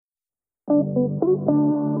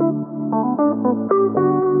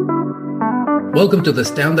Welcome to the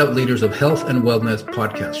Standout Leaders of Health and Wellness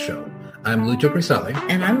podcast show. I'm Lucio Crisali.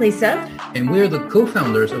 And I'm Lisa. And we are the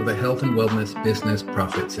co-founders of the Health and Wellness Business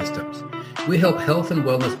Profit Systems. We help health and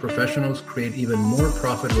wellness professionals create even more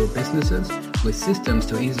profitable businesses with systems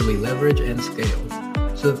to easily leverage and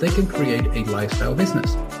scale so that they can create a lifestyle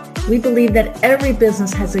business. We believe that every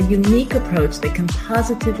business has a unique approach that can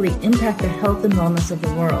positively impact the health and wellness of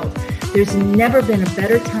the world. There's never been a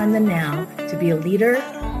better time than now to be a leader,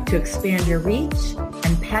 to expand your reach,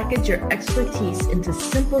 and package your expertise into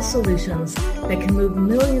simple solutions that can move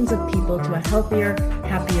millions of people to a healthier,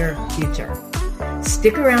 happier future.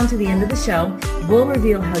 Stick around to the end of the show. We'll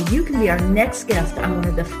reveal how you can be our next guest on one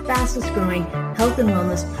of the fastest growing health and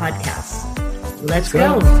wellness podcasts. Let's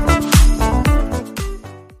go.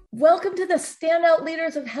 Welcome to the Standout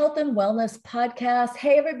Leaders of Health and Wellness podcast.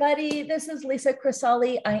 Hey, everybody, this is Lisa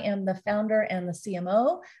Crisali. I am the founder and the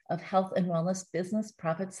CMO of Health and Wellness Business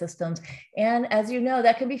Profit Systems. And as you know,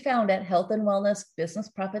 that can be found at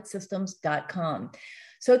healthandwellnessbusinessprofitsystems.com.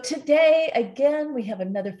 So today, again, we have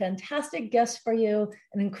another fantastic guest for you,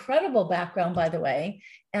 an incredible background, by the way.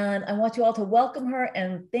 And I want you all to welcome her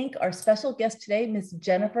and thank our special guest today, Ms.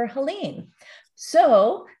 Jennifer Helene.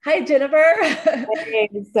 So, hi, Jennifer. Hey,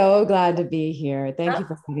 so glad to be here. Thank you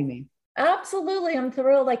for having me. Absolutely. I'm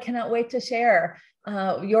thrilled. I cannot wait to share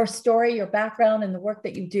your story, your background, and the work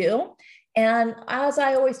that you do. And as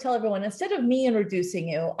I always tell everyone, instead of me introducing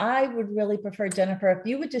you, I would really prefer, Jennifer, if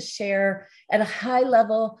you would just share at a high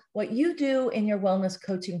level what you do in your wellness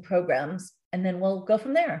coaching programs, and then we'll go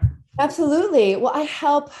from there. Absolutely. Well, I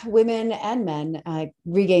help women and men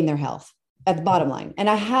regain their health at the bottom line. And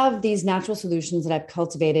I have these natural solutions that I've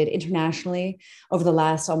cultivated internationally over the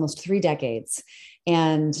last almost 3 decades.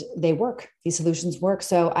 And they work. These solutions work.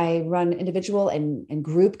 So I run individual and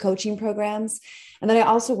group coaching programs. And then I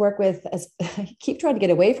also work with, I keep trying to get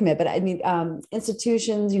away from it, but I mean,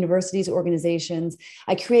 institutions, universities, organizations.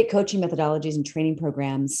 I create coaching methodologies and training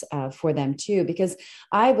programs for them too, because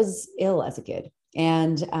I was ill as a kid.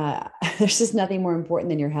 And there's just nothing more important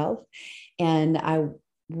than your health. And I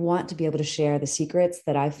want to be able to share the secrets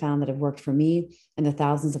that I've found that have worked for me and the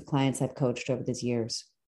thousands of clients I've coached over these years.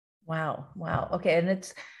 Wow. Okay. And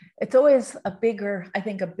it's always a bigger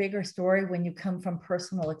story when you come from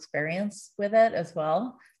personal experience with it as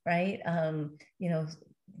well. Right.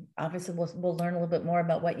 Obviously we'll learn a little bit more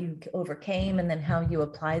about what you overcame and then how you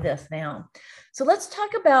apply this now. So let's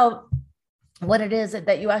talk about what it is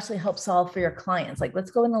that you actually help solve for your clients. Like,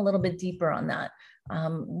 let's go in a little bit deeper on that.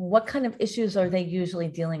 What kind of issues are they usually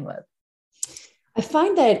dealing with? I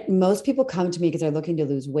find that most people come to me because they're looking to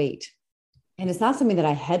lose weight. And it's not something that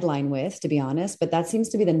I headline with, to be honest, but that seems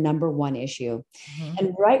to be the number one issue. Mm-hmm.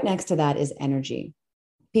 And right next to that is energy.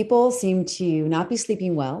 People seem to not be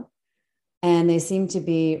sleeping well, and they seem to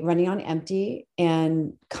be running on empty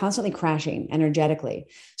and constantly crashing energetically.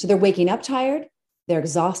 So they're waking up tired, they're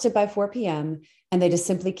exhausted by 4 p.m., and they just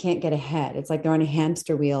simply can't get ahead. It's like they're on a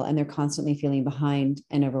hamster wheel and they're constantly feeling behind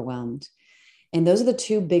and overwhelmed. And those are the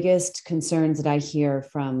 2 biggest concerns that I hear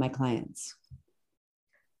from my clients.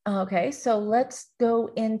 Okay, so let's go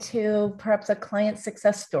into perhaps a client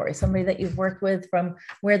success story, somebody that you've worked with from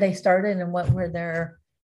where they started and what were their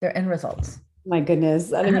end results. My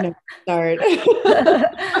goodness, I don't even know where to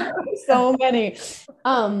start. So many.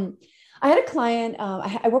 I had a client,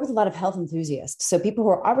 I work with a lot of health enthusiasts. So people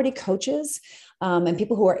who are already coaches and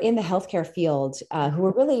people who are in the healthcare field who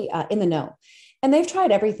are really in the know. And they've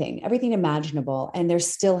tried everything imaginable, and they're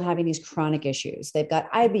still having these chronic issues. They've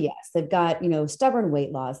got IBS, they've got, stubborn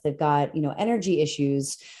weight loss, they've got, energy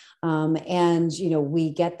issues. And,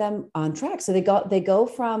 we get them on track. So they go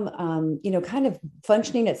from, kind of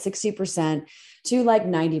functioning at 60% to like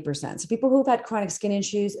 90%. So people who've had chronic skin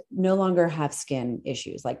issues no longer have skin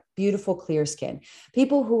issues, like beautiful, clear skin.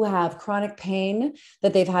 People who have chronic pain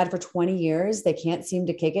that they've had for 20 years, they can't seem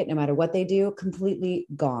to kick it no matter what they do, completely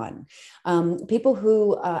gone. People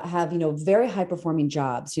who have, very high performing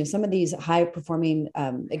jobs, some of these high performing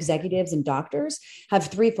executives and doctors have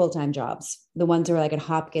 3 full-time jobs. The ones who are like at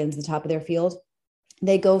Hopkins, the top of their field.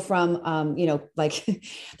 They go from, like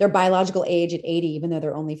their biological age at 80, even though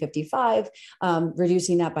they're only 55,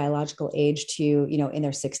 reducing that biological age to, in their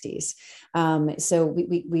 60s. So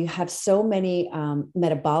we have so many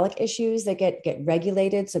metabolic issues that get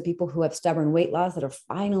regulated. So people who have stubborn weight loss that are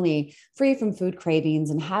finally free from food cravings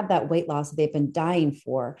and have that weight loss that they've been dying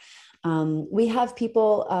for. We have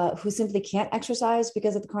people who simply can't exercise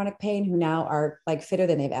because of the chronic pain, who now are like fitter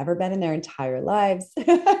than they've ever been in their entire lives.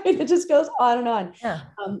 It just goes on and on. Yeah.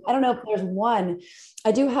 Yeah. I don't know if there's one.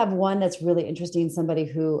 I do have one that's really interesting. Somebody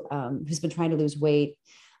who's been trying to lose weight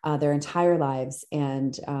their entire lives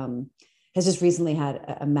and has just recently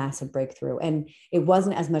had a massive breakthrough. And it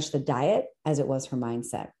wasn't as much the diet as it was her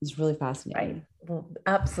mindset. It's really fascinating. Right. Well,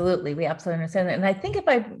 absolutely. We absolutely understand that. And I think if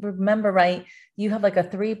I remember right, you have like a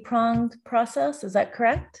 3-pronged process. Is that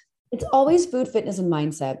correct? It's always food, fitness, and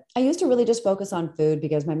mindset. I used to really just focus on food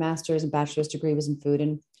because my master's and bachelor's degree was in food,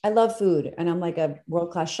 and I love food. And I'm like a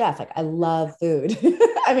world-class chef. Like I love food.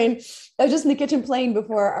 I mean, I was just in the kitchen playing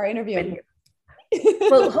before our interview.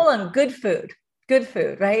 Well, hold on. Good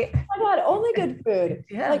food, right? Oh my God, only good food.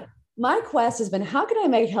 Yeah. Like my quest has been, how can I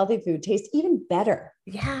make healthy food taste even better?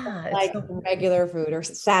 Yeah. Like regular food or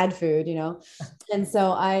sad food, you know? And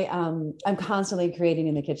so I'm constantly creating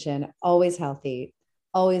in the kitchen, always healthy,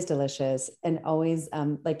 always delicious, and always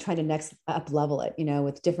like trying to next up level it, you know,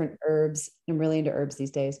 with different herbs. I'm really into herbs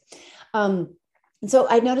these days. And so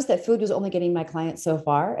I noticed that food was only getting my clients so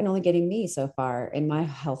far and only getting me so far in my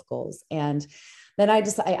health goals. And then I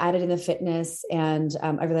added in the fitness and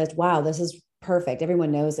I realized, wow, this is perfect.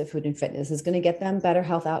 Everyone knows that food and fitness is going to get them better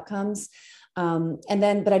health outcomes. But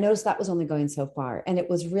I noticed that was only going so far. And it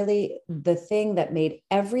was really the thing that made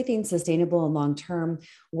everything sustainable and long-term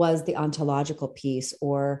was the ontological piece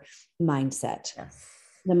or mindset, Yes.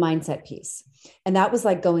 the mindset piece. And that was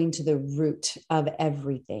like going to the root of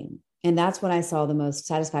everything. And that's when I saw the most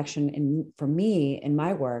satisfaction for me in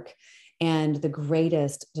my work and the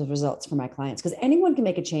greatest results for my clients. Because anyone can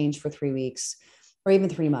make a change for 3 weeks or even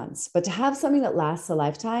 3 months, but to have something that lasts a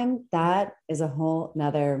lifetime, that is a whole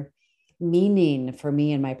nother meaning for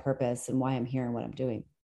me and my purpose and why I'm here and what I'm doing.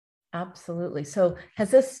 Absolutely. So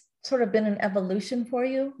has this sort of been an evolution for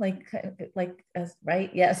you? Like as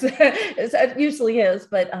right? Yes, it usually is.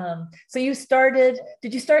 But so did you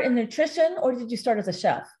start in nutrition or did you start as a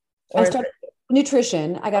chef? I started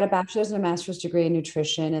nutrition. I got a bachelor's and a master's degree in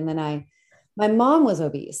nutrition. And then my mom was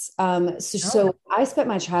obese. So I spent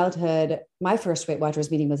my childhood, my first Weight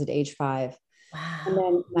Watchers meeting was at age 5. Wow. And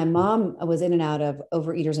then my mom was in and out of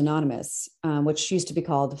Overeaters Anonymous, which used to be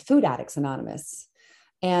called Food Addicts Anonymous.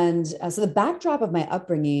 And so the backdrop of my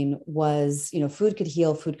upbringing was, you know, food could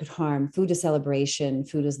heal, food could harm, food is celebration,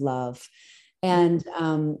 food is love. And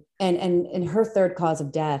her third cause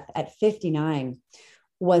of death at 59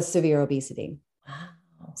 was severe obesity.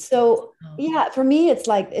 Wow. So yeah, for me, it's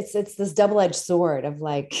like, it's this double-edged sword of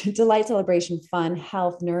like delight, celebration, fun,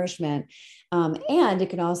 health, nourishment. And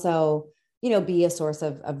it can also, you know, be a source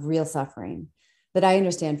of real suffering that I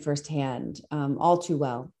understand firsthand, all too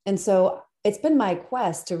well. And so it's been my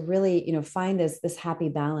quest to really, you know, find this happy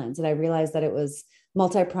balance. And I realized that it was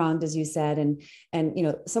multi-pronged, as you said, and, you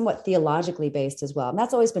know, somewhat theologically based as well. And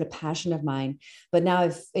that's always been a passion of mine. But now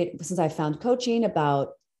since I found coaching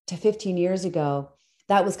about 15 years ago,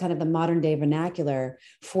 that was kind of the modern day vernacular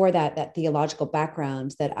for that theological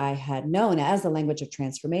background that I had known as the language of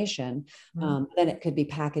transformation. Then it could be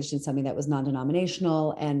packaged in something that was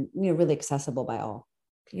non-denominational and, you know, really accessible by all.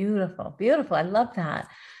 Beautiful, beautiful. I love that.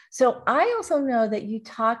 So I also know that you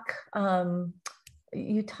talk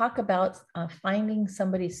about finding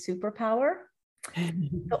somebody's superpower.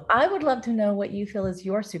 So I would love to know what you feel is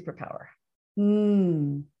your superpower.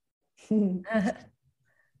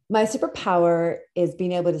 My superpower is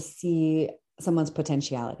being able to see someone's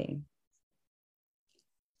potentiality.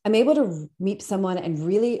 I'm able to meet someone and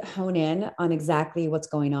really hone in on exactly what's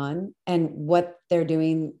going on and what they're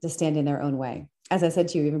doing to stand in their own way. As I said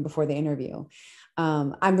to you, even before the interview,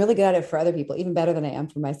 I'm really good at it for other people, even better than I am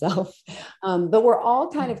for myself. But we're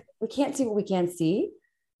all we can't see what we can't see.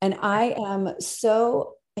 And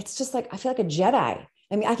it's just like, I feel like a Jedi.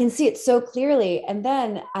 I mean, I can see it so clearly, and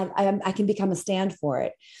then I can become a stand for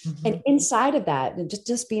it. Mm-hmm. And inside of that,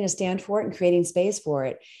 just being a stand for it and creating space for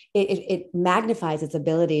it, it magnifies its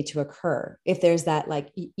ability to occur if there's that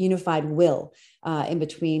like unified will in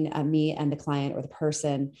between me and the client or the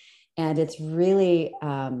person. And it's really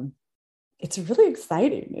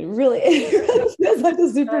exciting. It really feels like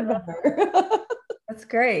a superpower. That's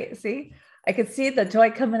great. See, I could see the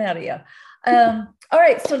joy coming out of you. All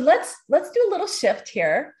right, so let's do a little shift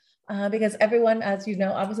here because everyone, as you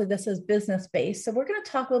know, obviously this is business based. So we're going to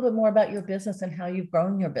talk a little bit more about your business and how you've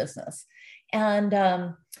grown your business. And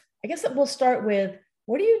I guess that we'll start with,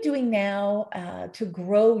 what are you doing now to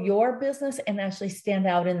grow your business and actually stand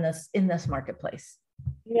out in this marketplace?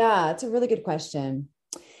 Yeah, it's a really good question.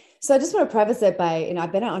 So I just want to preface it by, you know,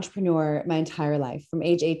 I've been an entrepreneur my entire life from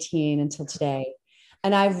age 18 until today.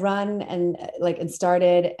 And I've run and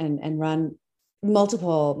started and run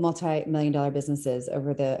multiple multi-million-dollar businesses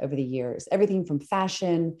over the years, everything from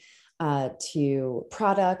fashion to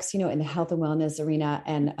products, in the health and wellness arena,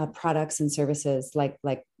 and products and services like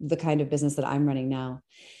the kind of business that I'm running now.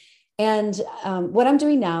 And what I'm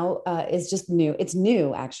doing now is just new. It's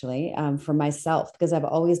new, actually, for myself, because I've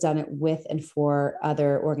always done it with and for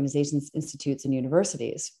other organizations, institutes, and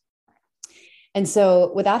universities. And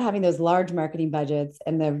so without having those large marketing budgets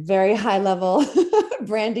and the very high level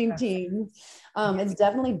branding teams, it's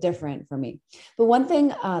definitely different for me. But one thing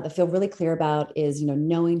that I feel really clear about is,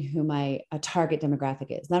 knowing who my target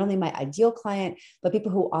demographic is, not only my ideal client, but people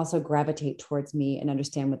who also gravitate towards me and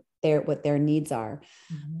understand what their needs are.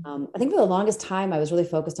 Mm-hmm. I think for the longest time, I was really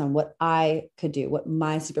focused on what I could do, what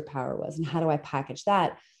my superpower was, and how do I package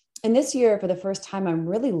that. And this year, for the first time, I'm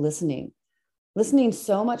really listening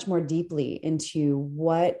so much more deeply into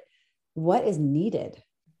what is needed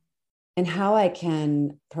and how I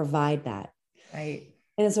can provide that. Right.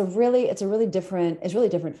 And it's really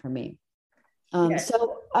different for me.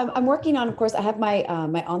 So I'm working on, of course, I have my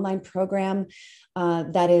online program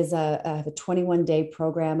that is I have a 21-day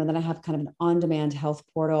program. And then I have kind of an on-demand health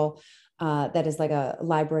portal that is like a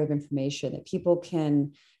library of information that people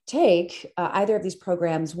can take either of these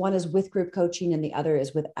programs. One is with group coaching and the other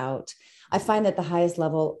is without. I find that the highest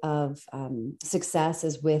level of success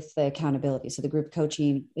is with the accountability. So the group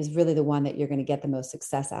coaching is really the one that you're going to get the most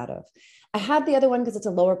success out of. I had the other one because it's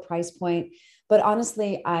a lower price point, but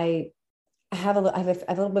honestly, I have a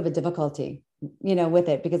little bit of a difficulty, with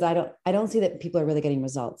it, because I don't see that people are really getting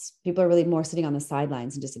results. People are really more sitting on the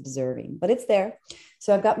sidelines and just observing, but it's there.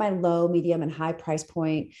 So I've got my low, medium, and high price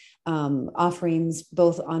point offerings,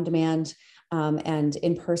 both on demand and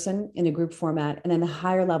in person in a group format. And then the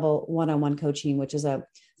higher level one-on-one coaching, which is a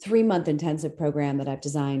 3-month intensive program that I've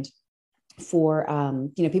designed for,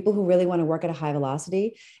 people who really want to work at a high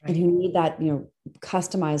velocity, right, and who need that,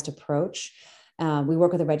 customized approach. We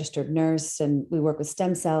work with a registered nurse, and we work with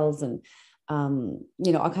stem cells and,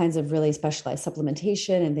 all kinds of really specialized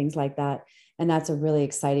supplementation and things like that. And that's a really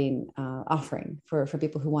exciting offering for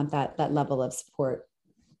people who want that level of support.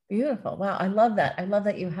 Beautiful. Wow. I love that. I love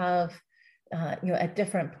that you have, at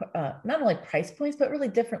different, not only price points, but really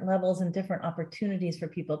different levels and different opportunities for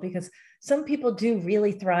people, because some people do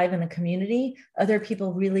really thrive in a community. Other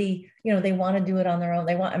people really, they want to do it on their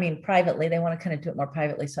own. Privately, they want to kind of do it more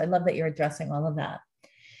privately. So I love that you're addressing all of that.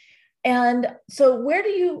 And so where do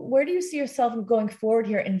you see yourself going forward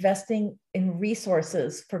here, investing in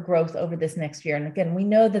resources for growth over this next year? And again, we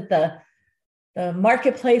know that the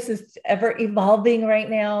marketplace is ever evolving right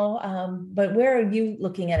now, but where are you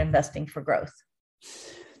looking at investing for growth?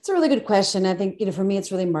 It's a really good question. I think, for me,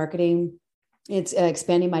 it's really marketing. It's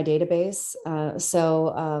expanding my database.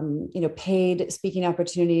 So, paid speaking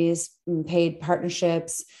opportunities, paid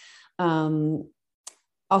partnerships,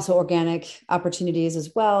 also organic opportunities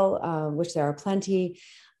as well, which there are plenty.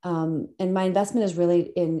 And my investment is really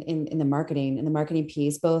in the marketing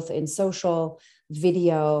piece, both in social,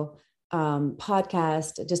 video,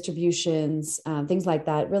 podcast distributions, things like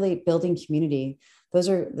that, really building community. Those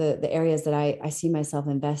are the areas that I see myself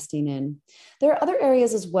investing in. There are other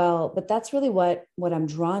areas as well, but that's really what I'm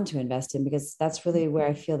drawn to invest in, because that's really where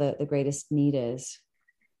I feel the greatest need is.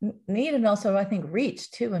 Need, and also I think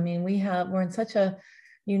reach too. We're in such a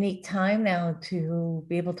unique time now to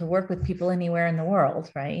be able to work with people anywhere in the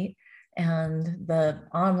world, right? And the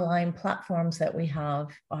online platforms that we have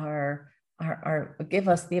are give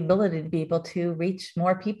us the ability to be able to reach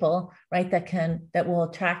more people, right? That will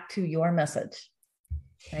attract to your message,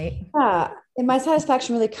 right? Yeah, and my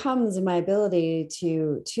satisfaction really comes in my ability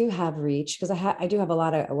to have reach, because I do have a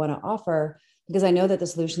lot I want to offer, because I know that the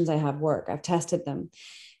solutions I have work. I've tested them,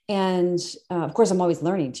 and of course, I'm always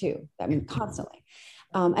learning too. Constantly.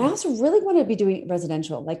 And I also really want to be doing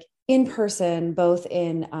residential, like in person, both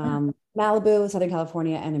in Malibu, Southern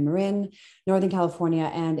California, and in Marin, Northern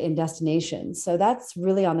California, and in destinations. So that's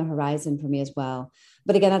really on the horizon for me as well.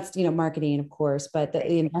 But again, that's, marketing, of course, but the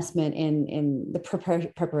investment in the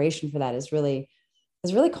preparation for that is really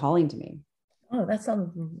calling to me. Oh, that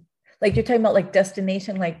sounds like you're talking about like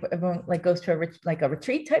destination, like everyone like goes to a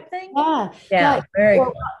retreat type thing. Yeah. Very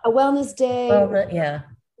cool. A wellness day. Yeah.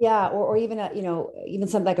 Yeah, or even even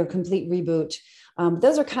something like a complete reboot.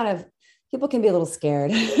 Those are kind of, people can be a little scared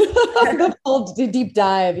of the full deep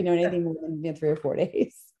dive, anything more than 3 or 4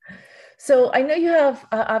 days. So I know you have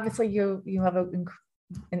obviously you have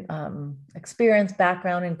an experience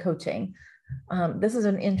background in coaching. This is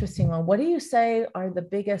an interesting one. What do you say are the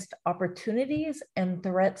biggest opportunities and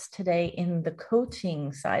threats today in the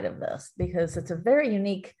coaching side of this? Because it's a very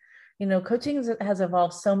unique, coaching has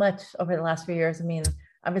evolved so much over the last few years.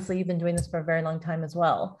 Obviously, you've been doing this for a very long time as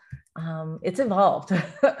well. It's evolved.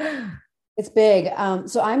 It's big.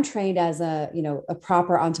 So I'm trained as a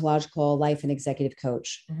proper ontological life and executive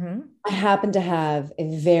coach. Mm-hmm. I happen to have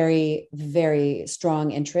a very, very strong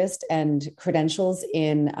interest and credentials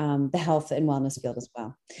in the health and wellness field as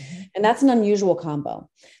well. Mm-hmm. And that's an unusual combo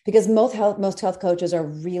because most health coaches are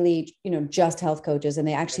really, just health coaches, and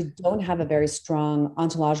they actually don't have a very strong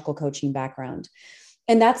ontological coaching background.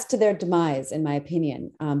 And that's to their demise, in my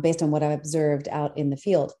opinion, based on what I've observed out in the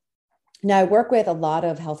field. Now, I work with a lot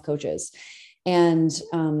of health coaches, and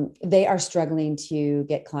they are struggling to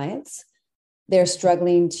get clients. They're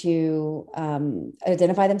struggling to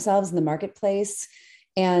identify themselves in the marketplace.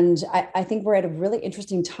 And I think we're at a really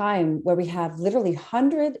interesting time where we have literally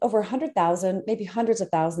over 100,000, maybe hundreds of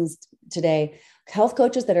thousands today, health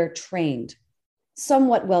coaches that are trained,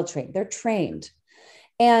 somewhat well-trained. They're trained.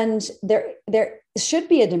 And there should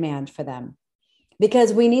be a demand for them,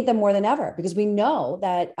 because we need them more than ever, because we know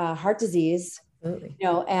that heart disease,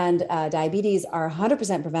 and diabetes are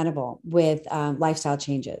 100% preventable with lifestyle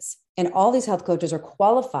changes. And all these health coaches are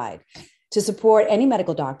qualified to support any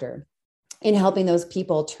medical doctor in helping those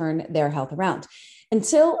people turn their health around.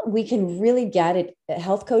 Until we can really get a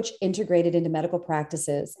health coach integrated into medical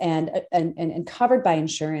practices and covered by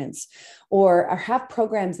insurance, or have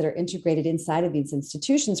programs that are integrated inside of these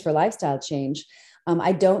institutions for lifestyle change,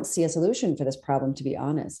 I don't see a solution for this problem, to be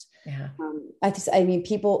honest. Yeah. So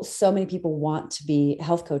many people want to be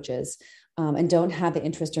health coaches and don't have the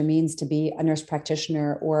interest or means to be a nurse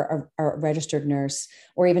practitioner or a registered nurse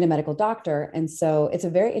or even a medical doctor. And so it's a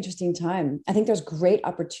very interesting time. I think there's great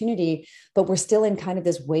opportunity, but we're still in kind of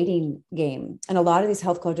this waiting game. And a lot of these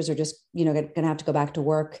health coaches are just, going to have to go back to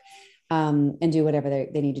work and do whatever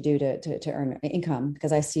they need to do to earn income,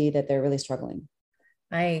 because I see that they're really struggling.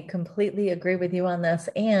 I completely agree with you on this.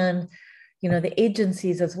 And, the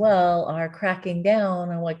agencies as well are cracking down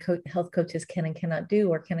on what health coaches can and cannot do,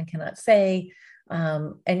 or can and cannot say.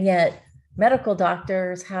 And yet medical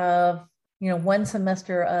doctors have, one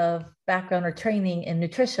semester of background or training in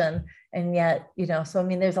nutrition. And yet,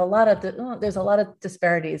 there's a lot of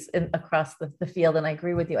disparities across the field. And I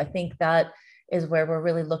agree with you. I think that is where we're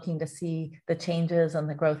really looking to see the changes and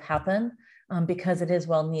the growth happen. Because it is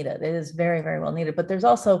well needed. It is very, very well needed. But there's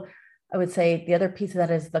also, I would say, the other piece of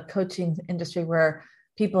that is the coaching industry, where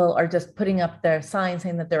people are just putting up their sign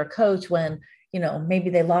saying that they're a coach when, maybe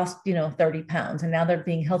they lost, 30 pounds and now they're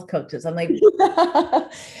being health there's a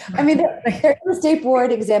state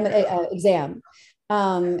board exam.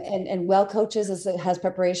 And Well Coaches has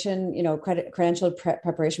preparation, credentialed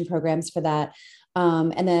preparation programs for that.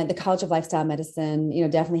 And then the College of Lifestyle Medicine,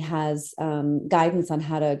 definitely has guidance on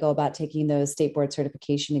how to go about taking those state board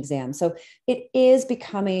certification exams. So it is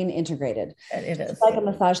becoming integrated. It is. It's like a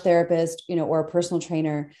massage therapist, or a personal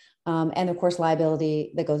trainer, and of course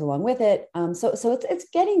liability that goes along with it. So it's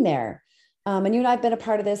getting there. And you and I have been a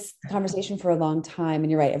part of this conversation for a long time.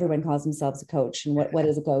 And you're right, everyone calls themselves a coach. And what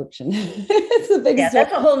is a coach? And it's a big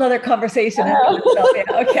that's a whole nother conversation.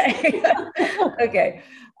 Okay. Okay.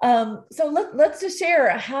 So let's just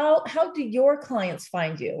share, how do your clients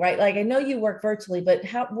find you, right? Like, I know you work virtually, but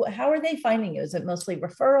how are they finding you? Is it mostly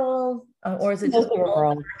referral, or is it just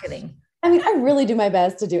referral marketing? I really do my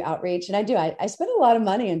best to do outreach, and I spend a lot of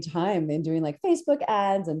money and time in doing like Facebook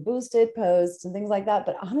ads and boosted posts and things like that.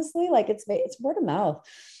 But honestly, like it's word of mouth.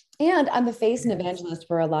 And I'm the face and evangelist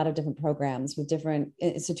for a lot of different programs with different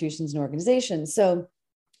institutions and organizations. So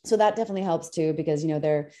that definitely helps too, because,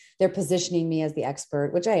 they're positioning me as the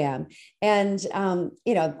expert, which I am. And,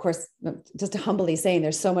 of course, just humbly saying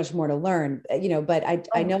there's so much more to learn, but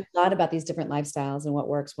I know a lot about these different lifestyles and what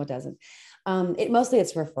works, what doesn't.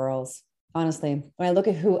 It's referrals. Honestly, when I look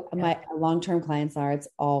at who my long-term clients are, it's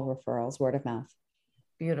all referrals, word of mouth.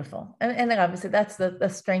 Beautiful. And obviously that's the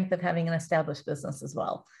strength of having an established business as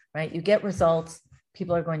well, right? You get results,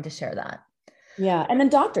 people are going to share that. Yeah. And then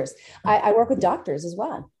doctors, I work with doctors as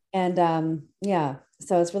well. And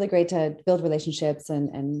so it's really great to build relationships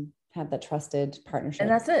and have that trusted partnership. And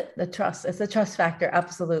that's it. The trust, it's the trust factor.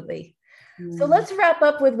 Absolutely. So let's wrap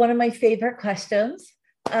up with one of my favorite questions.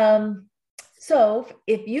 So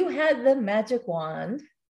if you had the magic wand,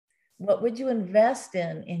 what would you invest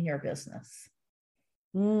in your business?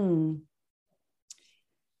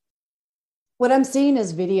 What I'm seeing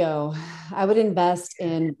is video. I would invest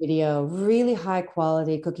in video, really high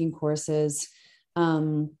quality cooking courses,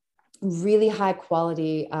 really high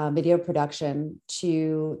quality video production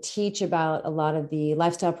to teach about a lot of the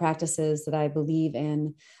lifestyle practices that I believe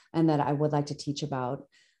in and that I would like to teach about.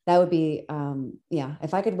 that would be,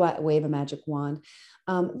 if I could wave a magic wand,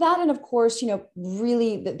 that, and of course,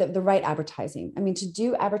 really the right advertising. I mean, to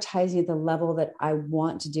do advertising at the level that I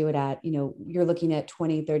want to do it at, you're looking at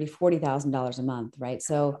 $20,000, $30,000, $40,000 a month. Right.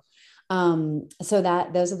 So those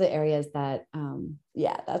are the areas that,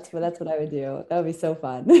 that's what I would do. That would be so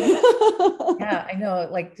fun. Yeah, I know.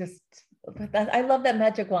 I love that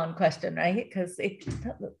magic wand question, right? Because it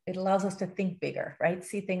allows us to think bigger, right?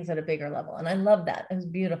 See things at a bigger level. And I love that. It was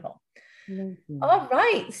beautiful. All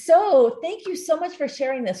right. So thank you so much for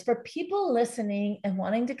sharing this. For people listening and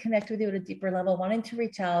wanting to connect with you at a deeper level, wanting to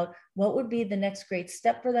reach out, what would be the next great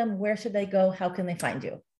step for them? Where should they go? How can they find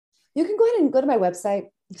you? You can go ahead and go to my website,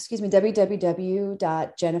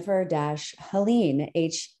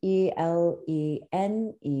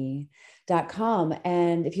 www.jennifer-helene.com.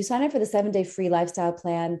 And if you sign up for the 7-day free lifestyle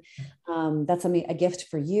plan, that's a gift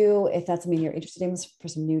for you. If that's something you're interested in, for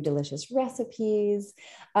some new delicious recipes.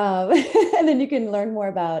 And then you can learn more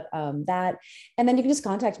about that. And then you can just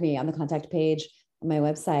contact me on the contact page on my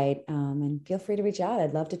website, and feel free to reach out.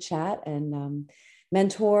 I'd love to chat and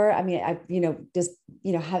mentor. I mean, have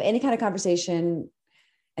any kind of conversation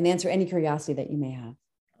and answer any curiosity that you may have.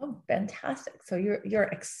 Oh, fantastic. So you're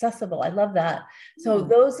accessible. I love that. So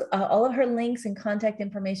those, all of her links and contact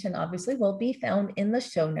information obviously will be found in the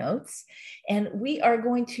show notes. And we are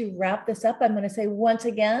going to wrap this up. I'm going to say once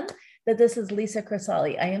again that this is Lisa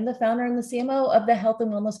Crisali. I am the founder and the CMO of the Health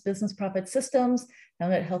and Wellness Business Profit Systems,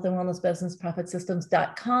 found at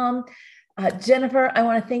healthandwellnessbusinessprofitsystems.com. Jennifer, I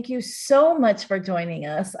want to thank you so much for joining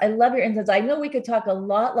us. I love your insights. I know we could talk a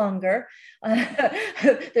lot longer.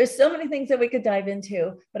 There's so many things that we could dive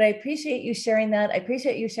into, but I appreciate you sharing that. I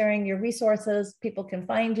appreciate you sharing your resources. People can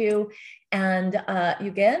find you. And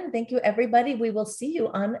again, thank you, everybody. We will see you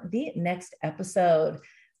on the next episode.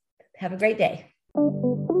 Have a great day.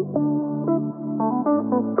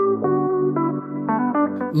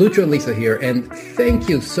 Lucho and Lisa here, and thank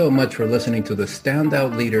you so much for listening to the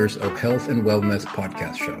Standout Leaders of Health and Wellness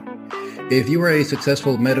podcast show. If you are a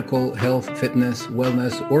successful medical, health, fitness,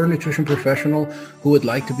 wellness, or nutrition professional who would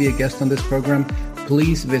like to be a guest on this program,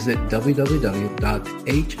 please visit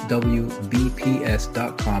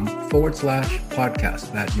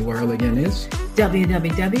www.hwbps.com/podcast. That URL again is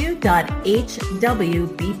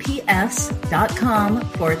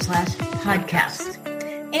www.hwbps.com/podcast.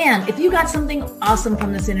 And if you got something awesome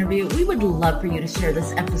from this interview, we would love for you to share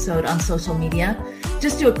this episode on social media.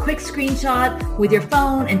 Just do a quick screenshot with your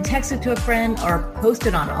phone and text it to a friend or post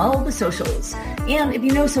it on all the socials. And if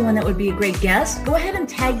you know someone that would be a great guest, go ahead and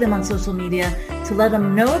tag them on social media to let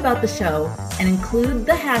them know about the show and include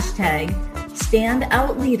the hashtag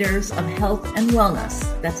Standout Leaders of Health and Wellness.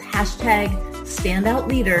 That's hashtag Standout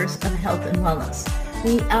Leaders of Health and Wellness.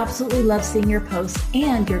 We absolutely love seeing your posts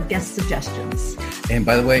and your guest suggestions. And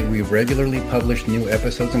by the way, we regularly publish new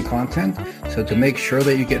episodes and content. So to make sure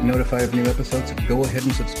that you get notified of new episodes, go ahead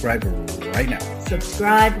and subscribe right now.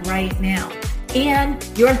 Subscribe right now. And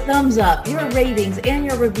your thumbs up, your ratings, and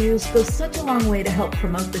your reviews go such a long way to help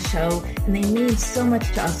promote the show. And they mean so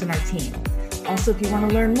much to us and our team. Also, if you want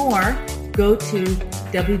to learn more, go to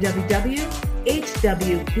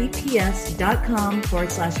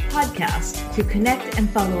www.hwbps.com/podcast to connect and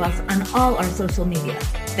follow us on all our social media.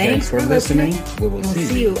 Thanks for listening. We will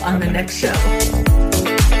see you on the next show.